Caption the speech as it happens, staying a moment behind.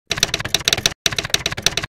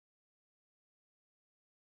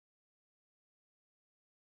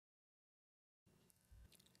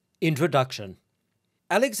Introduction.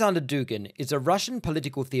 Aleksandr Dugin is a Russian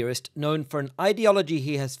political theorist known for an ideology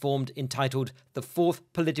he has formed entitled the Fourth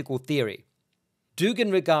Political Theory.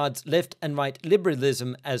 Dugin regards left and right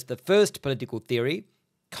liberalism as the first political theory,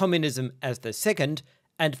 communism as the second,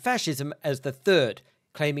 and fascism as the third,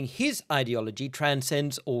 claiming his ideology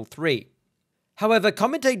transcends all three. However,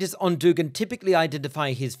 commentators on Dugin typically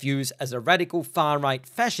identify his views as a radical far-right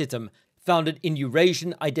fascism founded in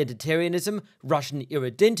Eurasian identitarianism, Russian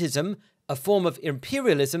irridentism, a form of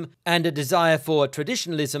imperialism, and a desire for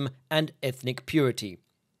traditionalism and ethnic purity.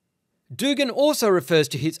 Dugin also refers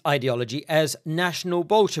to his ideology as national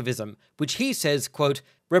Bolshevism, which he says, quote,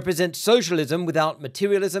 represents socialism without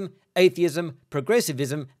materialism, atheism,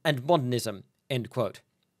 progressivism, and modernism, end quote.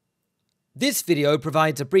 This video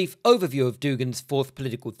provides a brief overview of Dugin's fourth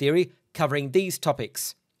political theory, covering these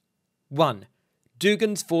topics. 1.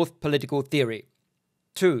 Dugin's fourth political theory.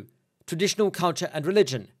 2. Traditional culture and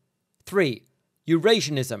religion. 3.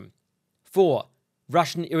 Eurasianism. 4.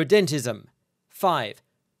 Russian irridentism. 5.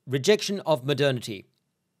 Rejection of modernity.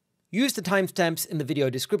 Use the timestamps in the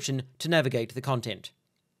video description to navigate the content.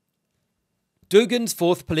 Dugin's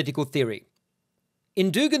fourth political theory.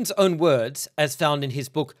 In Dugin's own words, as found in his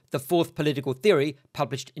book The Fourth Political Theory,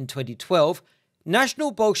 published in 2012,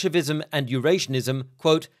 National Bolshevism and Eurasianism,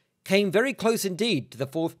 quote, came very close indeed to the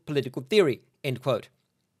fourth political theory, end quote.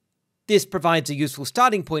 This provides a useful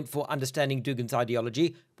starting point for understanding Dugin's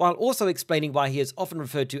ideology, while also explaining why he is often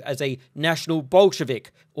referred to as a national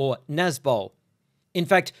Bolshevik, or Nazbol. In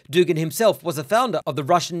fact, Dugin himself was a founder of the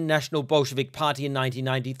Russian National Bolshevik Party in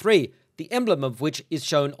 1993, the emblem of which is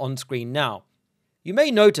shown on screen now. You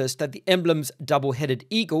may notice that the emblem's double-headed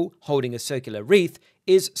eagle, holding a circular wreath,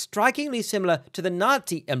 is strikingly similar to the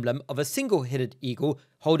Nazi emblem of a single-headed eagle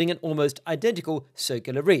holding an almost identical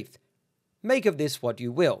circular wreath. Make of this what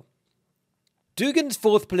you will. Dugin's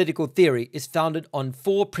fourth political theory is founded on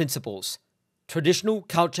four principles: traditional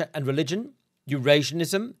culture and religion,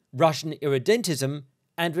 Eurasianism, Russian irredentism,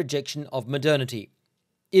 and rejection of modernity.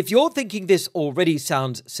 If you're thinking this already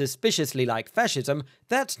sounds suspiciously like fascism,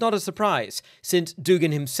 that's not a surprise, since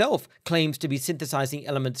Dugin himself claims to be synthesizing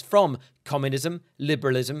elements from communism,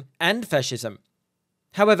 liberalism, and fascism.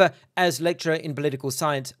 However, as lecturer in political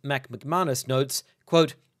science Mac McManus notes,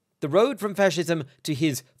 quote, the road from fascism to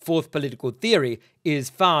his fourth political theory is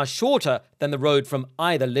far shorter than the road from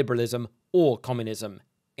either liberalism or communism,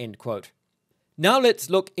 end quote. Now let's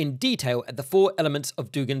look in detail at the four elements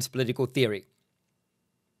of Dugin's political theory.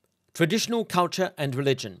 Traditional culture and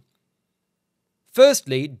religion.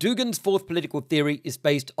 Firstly, Dugin's fourth political theory is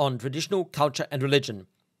based on traditional culture and religion.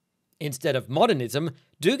 Instead of modernism,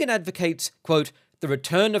 Dugin advocates, quote, the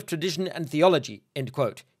return of tradition and theology, end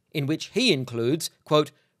quote, in which he includes,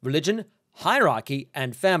 quote, religion, hierarchy,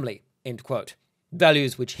 and family, end quote,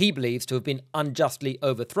 values which he believes to have been unjustly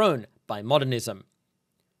overthrown by modernism.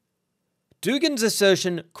 Dugin's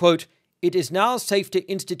assertion, quote, it is now safe to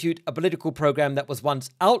institute a political program that was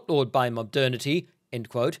once outlawed by modernity, end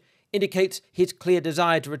quote, indicates his clear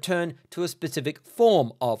desire to return to a specific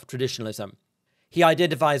form of traditionalism. He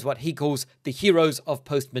identifies what he calls the heroes of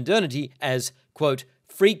postmodernity as, quote,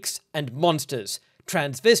 freaks and monsters,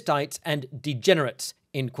 transvestites and degenerates,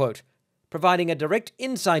 end quote, providing a direct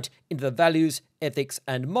insight into the values, ethics,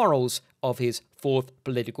 and morals of his fourth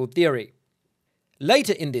political theory.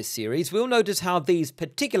 Later in this series, we'll notice how these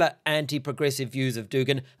particular anti-progressive views of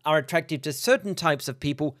Dugin are attractive to certain types of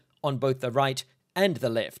people on both the right and the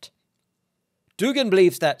left. Dugin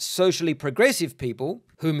believes that socially progressive people,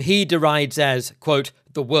 whom he derides as, quote,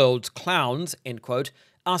 the world's clowns, end quote,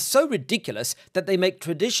 are so ridiculous that they make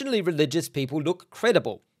traditionally religious people look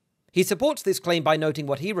credible. He supports this claim by noting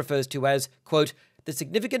what he refers to as, quote, the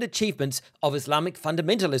significant achievements of Islamic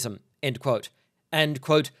fundamentalism, end quote, and,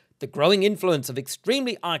 quote, the growing influence of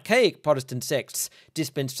extremely archaic Protestant sects,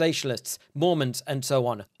 dispensationalists, Mormons, and so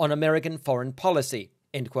on American foreign policy,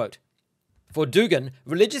 end quote. For Dugin,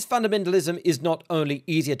 religious fundamentalism is not only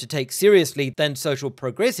easier to take seriously than social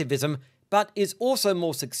progressivism, but is also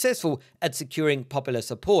more successful at securing popular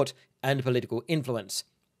support and political influence.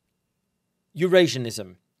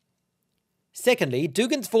 Eurasianism. Secondly,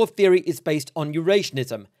 Dugin's fourth theory is based on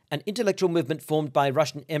Eurasianism, an intellectual movement formed by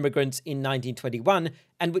Russian immigrants in 1921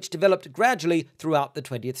 and which developed gradually throughout the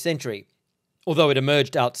 20th century. Although it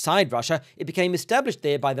emerged outside Russia, it became established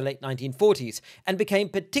there by the late 1940s and became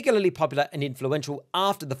particularly popular and influential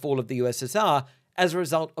after the fall of the USSR as a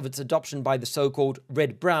result of its adoption by the so-called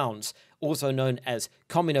Red Browns, also known as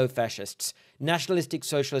communo-fascists, nationalistic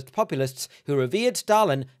socialist populists who revered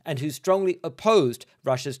Stalin and who strongly opposed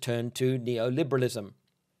Russia's turn to neoliberalism.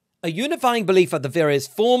 A unifying belief of the various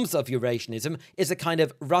forms of Eurasianism is a kind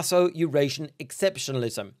of Russo-Eurasian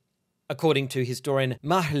exceptionalism. According to historian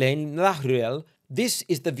Marlene Lahruel, this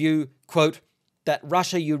is the view, quote, that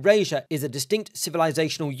Russia-Eurasia is a distinct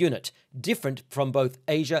civilizational unit, different from both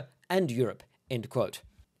Asia and Europe, end quote.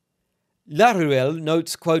 Lahruel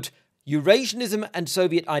notes, quote, Eurasianism and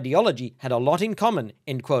Soviet ideology had a lot in common,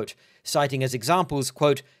 end quote, citing as examples,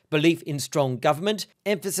 quote, belief in strong government,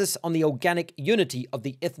 emphasis on the organic unity of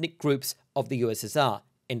the ethnic groups of the USSR,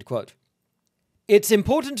 end quote. It's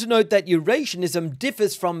important to note that Eurasianism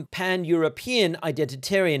differs from pan-European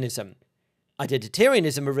identitarianism.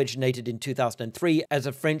 Identitarianism originated in 2003 as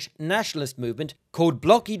a French nationalist movement called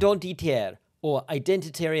Bloc Identitaire, or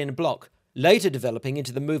Identitarian Bloc, later developing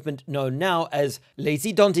into the movement known now as Les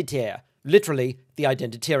Identitaires, literally the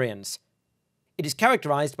Identitarians. It is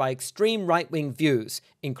characterized by extreme right-wing views,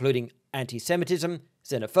 including anti-Semitism,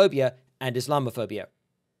 xenophobia, and Islamophobia.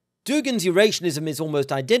 Dugin's Eurasianism is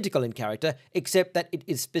almost identical in character, except that it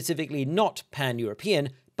is specifically not pan-European,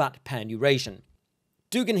 but pan-Eurasian.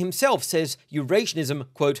 Dugin himself says Eurasianism,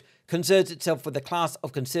 quote, concerns itself with a class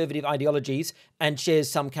of conservative ideologies and shares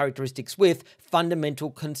some characteristics with fundamental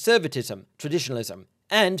conservatism, traditionalism,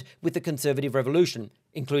 and with the conservative revolution,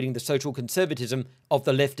 including the social conservatism of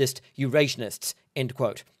the leftist Eurasianists, end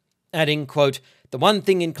quote. Adding, quote, the one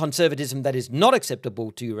thing in conservatism that is not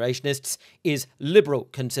acceptable to Eurasianists is liberal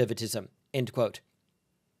conservatism, end quote.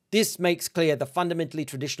 This makes clear the fundamentally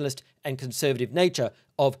traditionalist and conservative nature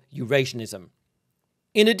of Eurasianism.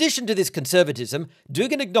 In addition to this conservatism,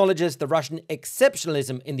 Dugin acknowledges the Russian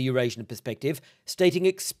exceptionalism in the Eurasian perspective, stating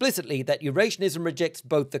explicitly that Eurasianism rejects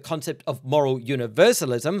both the concept of moral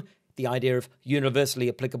universalism, the idea of universally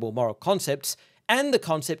applicable moral concepts, and the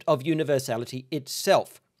concept of universality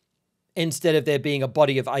itself. Instead of there being a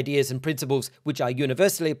body of ideas and principles which are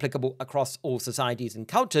universally applicable across all societies and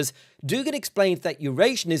cultures, Dugin explains that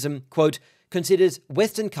Eurasianism, quote, considers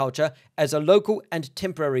Western culture as a local and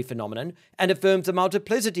temporary phenomenon and affirms a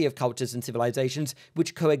multiplicity of cultures and civilizations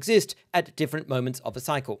which coexist at different moments of a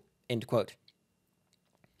cycle, end quote.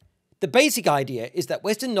 The basic idea is that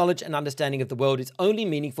Western knowledge and understanding of the world is only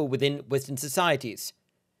meaningful within Western societies,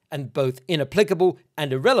 and both inapplicable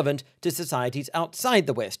and irrelevant to societies outside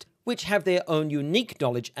the West, which have their own unique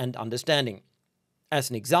knowledge and understanding. As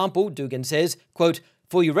an example, Dugin says, quote,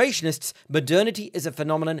 for Eurasianists, modernity is a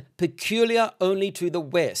phenomenon peculiar only to the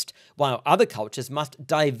West, while other cultures must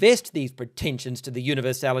divest these pretensions to the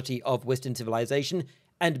universality of Western civilization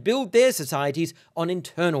and build their societies on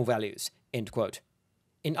internal values, end quote.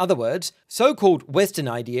 In other words, so-called Western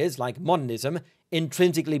ideas like modernism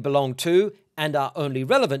intrinsically belong to and are only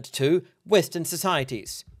relevant to Western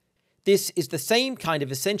societies. This is the same kind of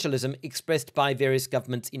essentialism expressed by various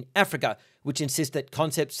governments in Africa, which insist that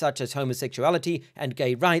concepts such as homosexuality and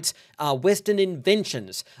gay rights are Western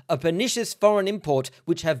inventions, a pernicious foreign import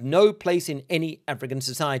which have no place in any African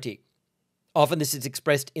society. Often this is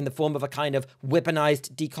expressed in the form of a kind of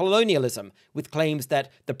weaponized decolonialism, with claims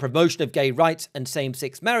that the promotion of gay rights and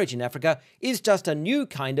same-sex marriage in Africa is just a new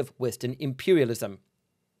kind of Western imperialism.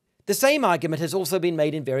 The same argument has also been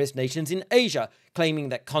made in various nations in Asia, claiming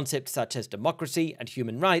that concepts such as democracy and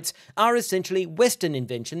human rights are essentially Western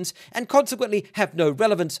inventions and consequently have no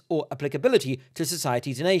relevance or applicability to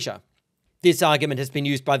societies in Asia. This argument has been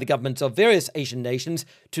used by the governments of various Asian nations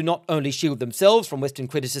to not only shield themselves from Western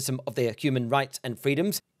criticism of their human rights and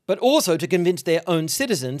freedoms, but also to convince their own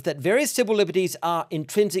citizens that various civil liberties are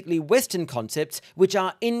intrinsically Western concepts which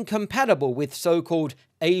are incompatible with so-called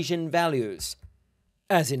Asian values.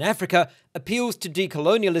 As in Africa, appeals to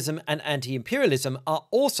decolonialism and anti-imperialism are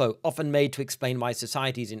also often made to explain why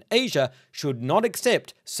societies in Asia should not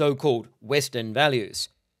accept so-called Western values.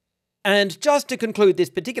 And just to conclude this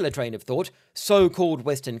particular train of thought, so-called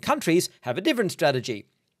Western countries have a different strategy.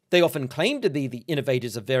 They often claim to be the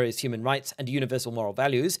innovators of various human rights and universal moral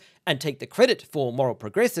values and take the credit for moral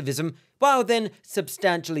progressivism, while then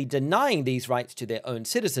substantially denying these rights to their own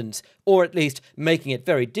citizens, or at least making it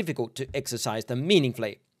very difficult to exercise them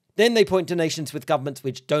meaningfully. Then they point to nations with governments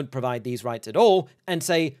which don't provide these rights at all and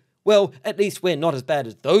say, well, at least we're not as bad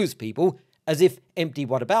as those people, as if empty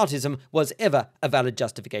whataboutism was ever a valid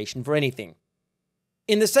justification for anything.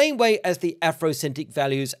 In the same way as the Afrocentric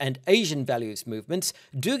values and Asian values movements,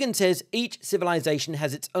 Dugin says each civilization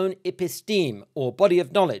has its own episteme, or body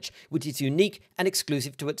of knowledge, which is unique and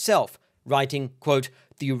exclusive to itself, writing, quote,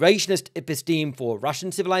 the Eurasianist episteme for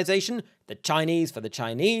Russian civilization, the Chinese for the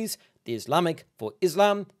Chinese, the Islamic for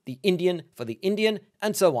Islam, the Indian for the Indian,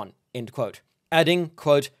 and so on, end quote. Adding,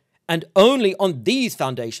 quote, And only on these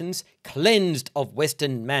foundations, cleansed of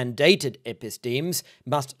Western-mandated epistemes,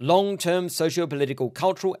 must long-term socio-political,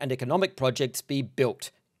 cultural and economic projects be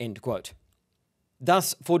built." End quote.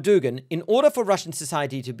 Thus, for Dugin, in order for Russian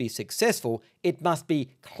society to be successful, it must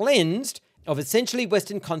be cleansed of essentially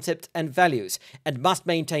Western concepts and values, and must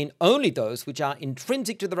maintain only those which are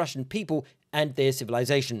intrinsic to the Russian people and their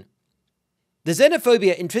civilization. The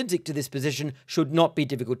xenophobia intrinsic to this position should not be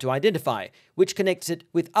difficult to identify, which connects it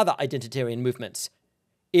with other identitarian movements.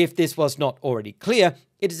 If this was not already clear,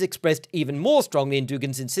 it is expressed even more strongly in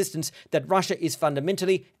Dugin's insistence that Russia is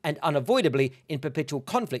fundamentally and unavoidably in perpetual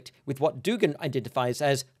conflict with what Dugin identifies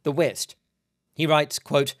as the West. He writes,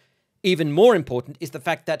 quote, "Even more important is the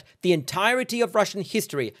fact that the entirety of Russian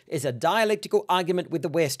history is a dialectical argument with the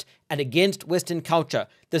West and against Western culture,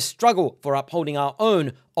 the struggle for upholding our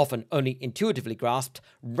own, often only intuitively grasped,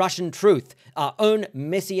 Russian truth, our own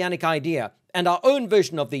messianic idea, and our own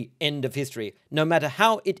version of the end of history, no matter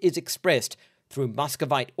how it is expressed, through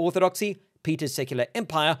Muscovite orthodoxy, Peter's secular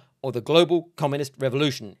empire, or the global communist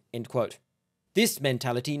revolution." End quote. This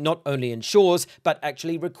mentality not only ensures, but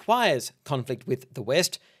actually requires conflict with the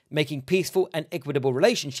West, making peaceful and equitable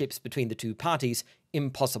relationships between the two parties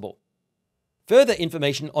impossible. Further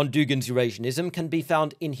information on Dugin's Eurasianism can be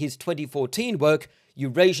found in his 2014 work,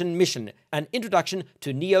 Eurasian Mission, an introduction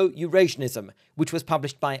to Neo-Eurasianism, which was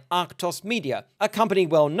published by Arctos Media, a company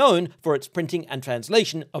well known for its printing and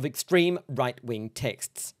translation of extreme right-wing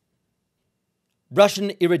texts. Russian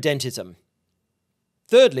irredentism.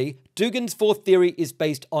 Thirdly, Dugin's fourth theory is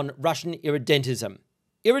based on Russian irredentism.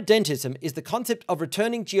 Irridentism is the concept of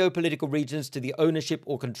returning geopolitical regions to the ownership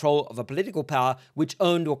or control of a political power which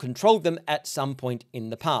owned or controlled them at some point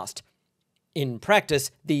in the past. In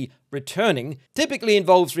practice, the returning typically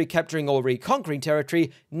involves recapturing or reconquering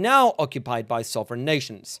territory now occupied by sovereign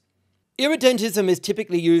nations. Irridentism is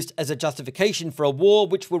typically used as a justification for a war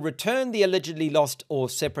which will return the allegedly lost or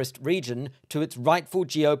separatist region to its rightful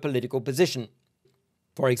geopolitical position.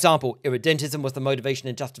 For example, irredentism was the motivation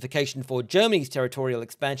and justification for Germany's territorial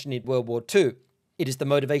expansion in World War II. It is the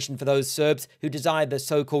motivation for those Serbs who desire the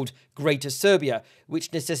so-called Greater Serbia,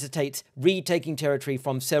 which necessitates retaking territory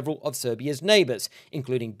from several of Serbia's neighbours,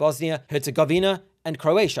 including Bosnia, Herzegovina, and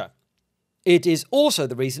Croatia. It is also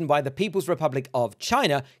the reason why the People's Republic of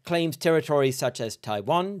China claims territories such as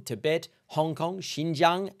Taiwan, Tibet, Hong Kong,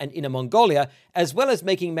 Xinjiang, and Inner Mongolia, as well as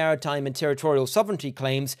making maritime and territorial sovereignty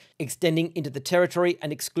claims extending into the territory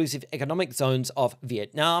and exclusive economic zones of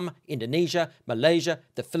Vietnam, Indonesia, Malaysia,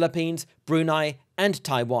 the Philippines, Brunei, and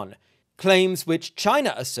Taiwan. Claims which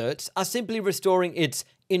China asserts are simply restoring its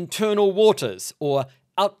internal waters or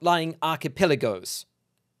outlying archipelagos.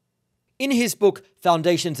 In his book,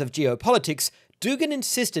 Foundations of Geopolitics, Dugin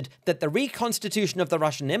insisted that the reconstitution of the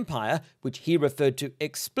Russian Empire, which he referred to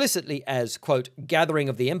explicitly as, quote, gathering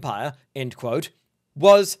of the empire, end quote,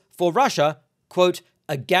 was, for Russia, quote,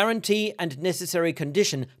 a guarantee and necessary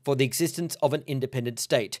condition for the existence of an independent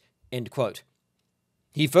state, end quote.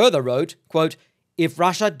 He further wrote, quote, if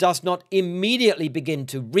Russia does not immediately begin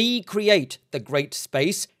to recreate the great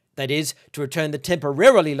space, that is, to return the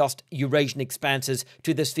temporarily lost Eurasian expanses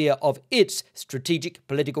to the sphere of its strategic,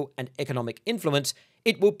 political, and economic influence,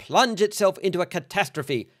 it will plunge itself into a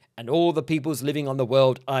catastrophe, and all the peoples living on the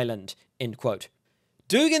world island, end quote.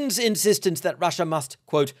 Dugin's insistence that Russia must,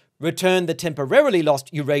 quote, return the temporarily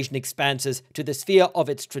lost Eurasian expanses to the sphere of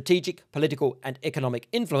its strategic, political, and economic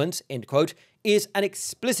influence, end quote, is an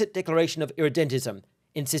explicit declaration of irredentism,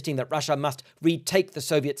 insisting that Russia must retake the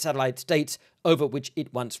Soviet satellite states over which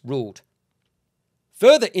it once ruled.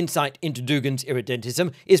 Further insight into Dugin's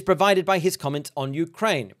irredentism is provided by his comments on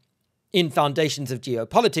Ukraine. In Foundations of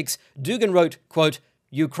Geopolitics, Dugin wrote, quote,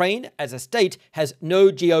 Ukraine as a state has no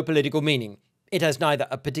geopolitical meaning. It has neither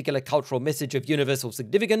a particular cultural message of universal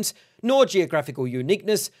significance, nor geographical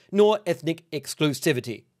uniqueness, nor ethnic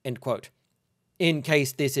exclusivity, end quote. In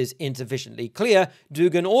case this is insufficiently clear,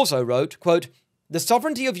 Dugin also wrote, quote, the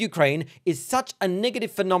sovereignty of Ukraine is such a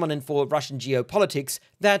negative phenomenon for Russian geopolitics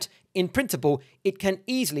that, in principle, it can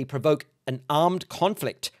easily provoke an armed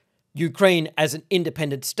conflict. Ukraine as an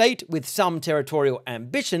independent state with some territorial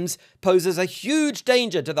ambitions poses a huge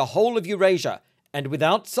danger to the whole of Eurasia, and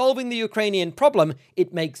without solving the Ukrainian problem,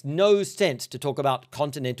 it makes no sense to talk about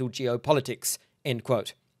continental geopolitics, end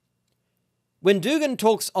quote. When Dugin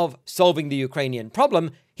talks of solving the Ukrainian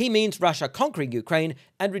problem, he means Russia conquering Ukraine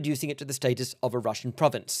and reducing it to the status of a Russian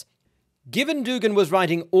province. Given Dugin was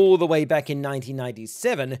writing all the way back in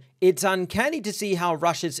 1997, it's uncanny to see how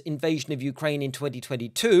Russia's invasion of Ukraine in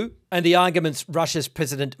 2022, and the arguments Russia's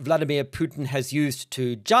President Vladimir Putin has used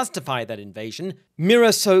to justify that invasion,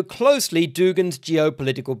 mirror so closely Dugin's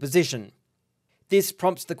geopolitical position. This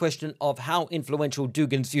prompts the question of how influential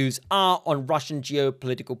Dugin's views are on Russian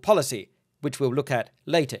geopolitical policy, which we'll look at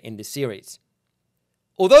later in this series.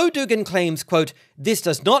 Although Dugin claims, quote, "This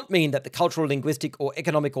does not mean that the cultural, linguistic, or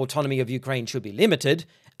economic autonomy of Ukraine should be limited,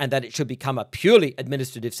 and that it should become a purely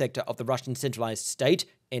administrative sector of the Russian centralized state,"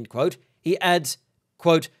 end quote, he adds,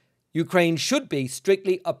 quote, "Ukraine should be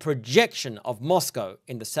strictly a projection of Moscow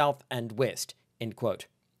in the south and west," end quote.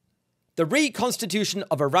 The reconstitution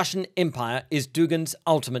of a Russian empire is Dugin's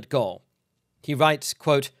ultimate goal. He writes,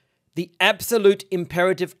 quote, "The absolute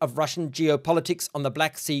imperative of Russian geopolitics on the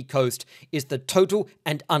Black Sea coast is the total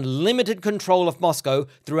and unlimited control of Moscow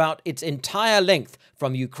throughout its entire length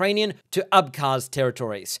from Ukrainian to Abkhaz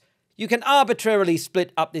territories. You can arbitrarily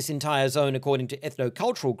split up this entire zone according to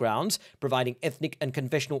ethno-cultural grounds, providing ethnic and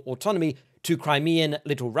confessional autonomy to Crimean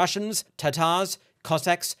Little Russians, Tatars,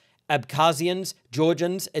 Cossacks, Abkhazians,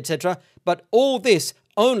 Georgians, etc., but all this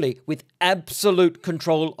only with absolute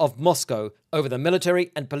control of Moscow over the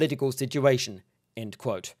military and political situation," end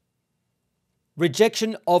quote.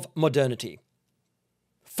 Rejection of modernity.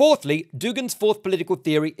 Fourthly, Dugin's fourth political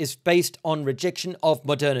theory is based on rejection of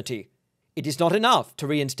modernity. It is not enough to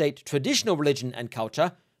reinstate traditional religion and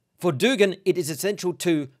culture. For Dugin, it is essential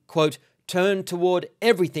to, quote, "turn toward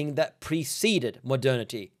everything that preceded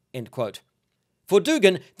modernity," end quote. For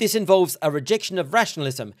Dugin, this involves a rejection of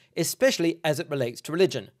rationalism, especially as it relates to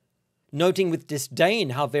religion. Noting with disdain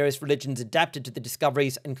how various religions adapted to the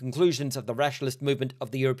discoveries and conclusions of the rationalist movement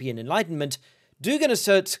of the European Enlightenment, Dugin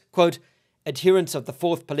asserts, quote, "Adherents of the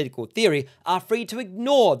fourth political theory are free to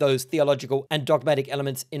ignore those theological and dogmatic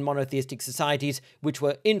elements in monotheistic societies which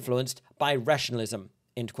were influenced by rationalism,"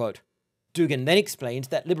 end quote. Dugin then explains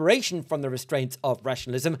that liberation from the restraints of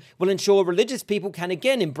rationalism will ensure religious people can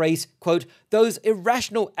again embrace, quote, "those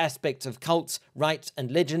irrational aspects of cults, rites, and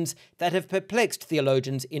legends that have perplexed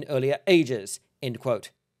theologians in earlier ages," end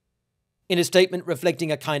quote. In a statement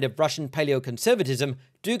reflecting a kind of Russian paleoconservatism,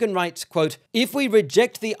 Dugin writes, quote, "If we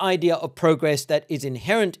reject the idea of progress that is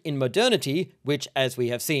inherent in modernity, which, as we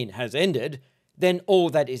have seen, has ended, then all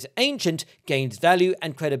that is ancient gains value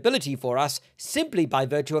and credibility for us simply by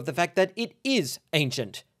virtue of the fact that it is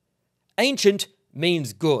ancient. Ancient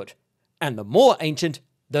means good, and the more ancient,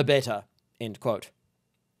 the better," end quote.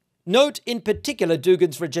 Note in particular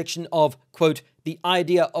Dugin's rejection of, quote, "the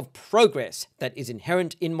idea of progress that is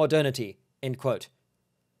inherent in modernity," end quote.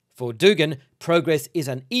 For Dugin, progress is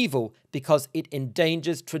an evil because it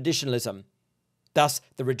endangers traditionalism. Thus,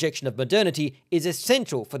 the rejection of modernity is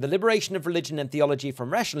essential for the liberation of religion and theology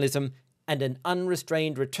from rationalism and an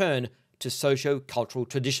unrestrained return to socio-cultural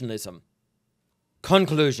traditionalism.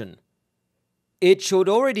 Conclusion. It should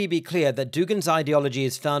already be clear that Dugin's ideology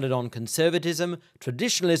is founded on conservatism,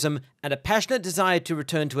 traditionalism, and a passionate desire to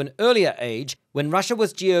return to an earlier age when Russia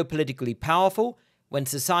was geopolitically powerful, when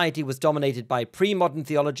society was dominated by pre-modern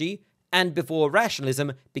theology, and before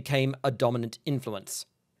rationalism became a dominant influence.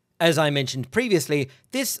 As I mentioned previously,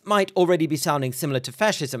 this might already be sounding similar to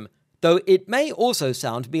fascism, though it may also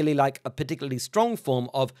sound merely like a particularly strong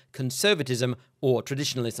form of conservatism or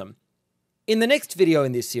traditionalism. In the next video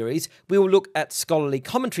in this series, we will look at scholarly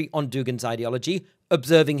commentary on Dugin's ideology,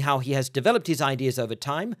 observing how he has developed his ideas over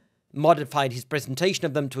time, modified his presentation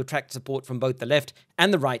of them to attract support from both the left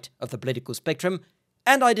and the right of the political spectrum,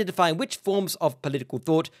 and identifying which forms of political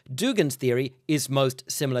thought Dugin's theory is most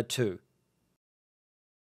similar to.